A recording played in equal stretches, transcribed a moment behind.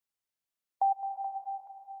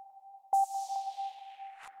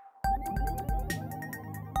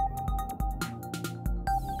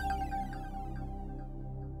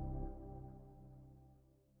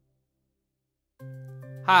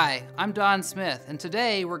Hi, I'm Don Smith, and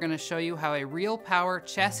today we're going to show you how a real power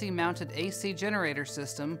chassis-mounted AC generator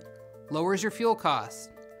system lowers your fuel costs,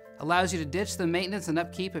 allows you to ditch the maintenance and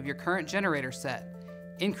upkeep of your current generator set,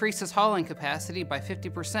 increases hauling capacity by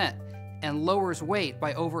 50%, and lowers weight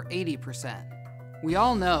by over 80%. We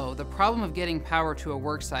all know the problem of getting power to a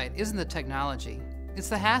worksite isn't the technology, it's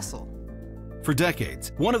the hassle. For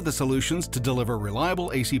decades, one of the solutions to deliver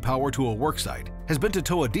reliable AC power to a worksite has been to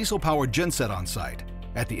tow a diesel-powered genset on site.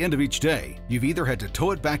 At the end of each day, you've either had to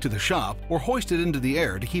tow it back to the shop or hoist it into the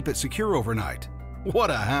air to keep it secure overnight. What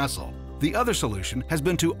a hassle! The other solution has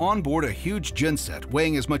been to onboard a huge genset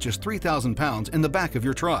weighing as much as 3,000 pounds in the back of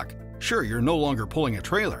your truck. Sure, you're no longer pulling a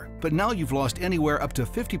trailer, but now you've lost anywhere up to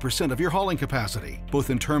 50% of your hauling capacity, both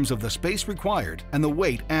in terms of the space required and the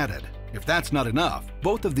weight added. If that's not enough,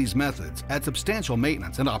 both of these methods add substantial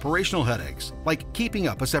maintenance and operational headaches, like keeping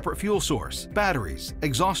up a separate fuel source, batteries,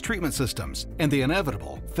 exhaust treatment systems, and the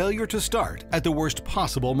inevitable failure to start at the worst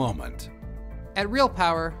possible moment. At Real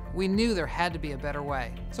Power, we knew there had to be a better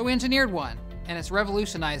way, so we engineered one, and it's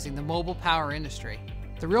revolutionizing the mobile power industry.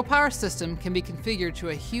 The Real Power system can be configured to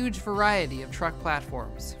a huge variety of truck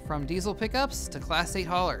platforms, from diesel pickups to Class 8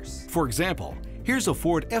 haulers. For example, here's a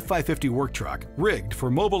Ford F550 work truck rigged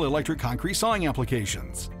for mobile electric concrete sawing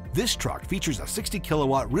applications. This truck features a 60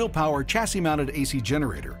 kilowatt Real Power chassis-mounted AC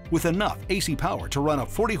generator with enough AC power to run a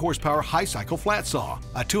 40 horsepower high-cycle flat saw,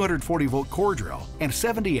 a 240 volt core drill, and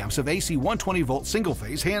 70 amps of AC 120 volt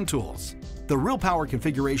single-phase hand tools. The Real Power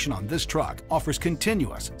configuration on this truck offers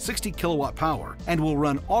continuous 60 kilowatt power and will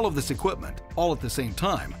run all of this equipment all at the same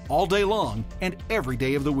time, all day long, and every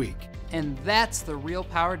day of the week. And that's the Real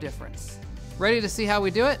Power difference. Ready to see how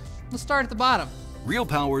we do it? Let's start at the bottom. Real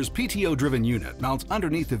Power's PTO-driven unit mounts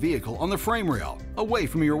underneath the vehicle on the frame rail, away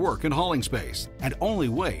from your work and hauling space, and only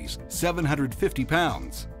weighs 750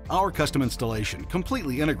 pounds. Our custom installation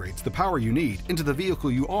completely integrates the power you need into the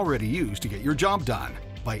vehicle you already use to get your job done.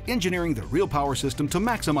 By engineering the Real Power system to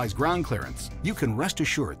maximize ground clearance, you can rest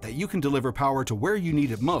assured that you can deliver power to where you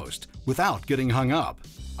need it most without getting hung up.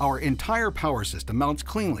 Our entire power system mounts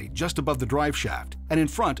cleanly just above the drive shaft and in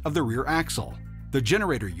front of the rear axle. The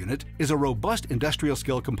generator unit is a robust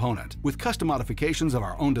industrial-scale component with custom modifications of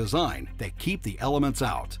our own design that keep the elements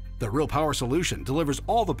out. The Real Power solution delivers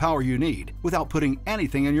all the power you need without putting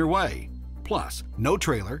anything in your way. Plus, no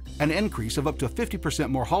trailer, an increase of up to 50%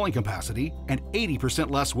 more hauling capacity, and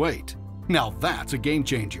 80% less weight. Now that's a game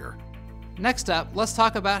changer. Next up, let's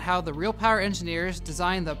talk about how the Real Power engineers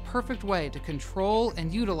designed the perfect way to control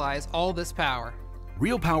and utilize all this power.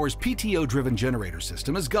 Real Power's PTO-driven generator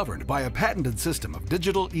system is governed by a patented system of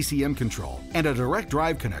digital ECM control and a direct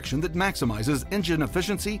drive connection that maximizes engine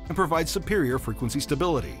efficiency and provides superior frequency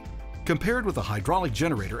stability. Compared with a hydraulic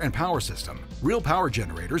generator and power system, Real Power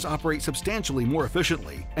generators operate substantially more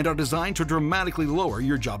efficiently and are designed to dramatically lower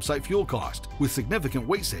your job site fuel cost, with significant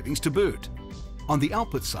weight savings to boot. On the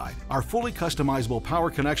output side, our fully customizable power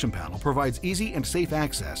connection panel provides easy and safe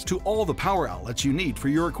access to all the power outlets you need for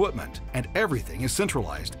your equipment, and everything is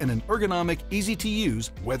centralized in an ergonomic,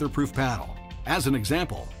 easy-to-use, weatherproof panel. As an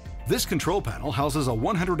example, this control panel houses a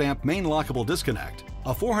 100 amp main lockable disconnect,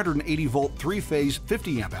 a 480 volt 3-phase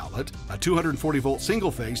 50 amp outlet, a 240 volt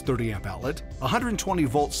single-phase 30 amp outlet, a 120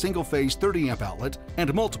 volt single-phase 30 amp outlet,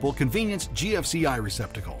 and multiple convenience GFCI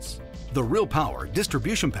receptacles. The Real Power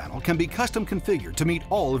distribution panel can be custom configured to meet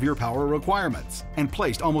all of your power requirements and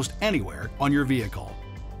placed almost anywhere on your vehicle.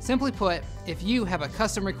 Simply put, if you have a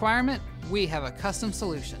custom requirement, we have a custom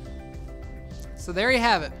solution. So there you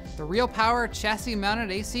have it, the Real Power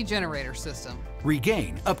chassis-mounted AC generator system.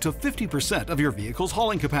 Regain up to 50% of your vehicle's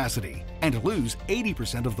hauling capacity and lose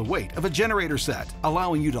 80% of the weight of a generator set,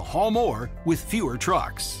 allowing you to haul more with fewer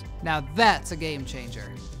trucks. Now that's a game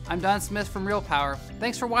changer. I'm Don Smith from Real Power.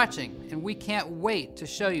 Thanks for watching, and we can't wait to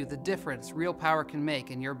show you the difference Real Power can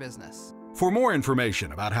make in your business. For more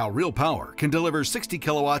information about how Real Power can deliver 60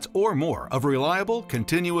 kilowatts or more of reliable,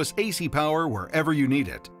 continuous AC power wherever you need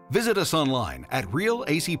it, visit us online at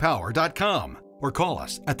realacpower.com or call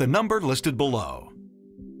us at the number listed below.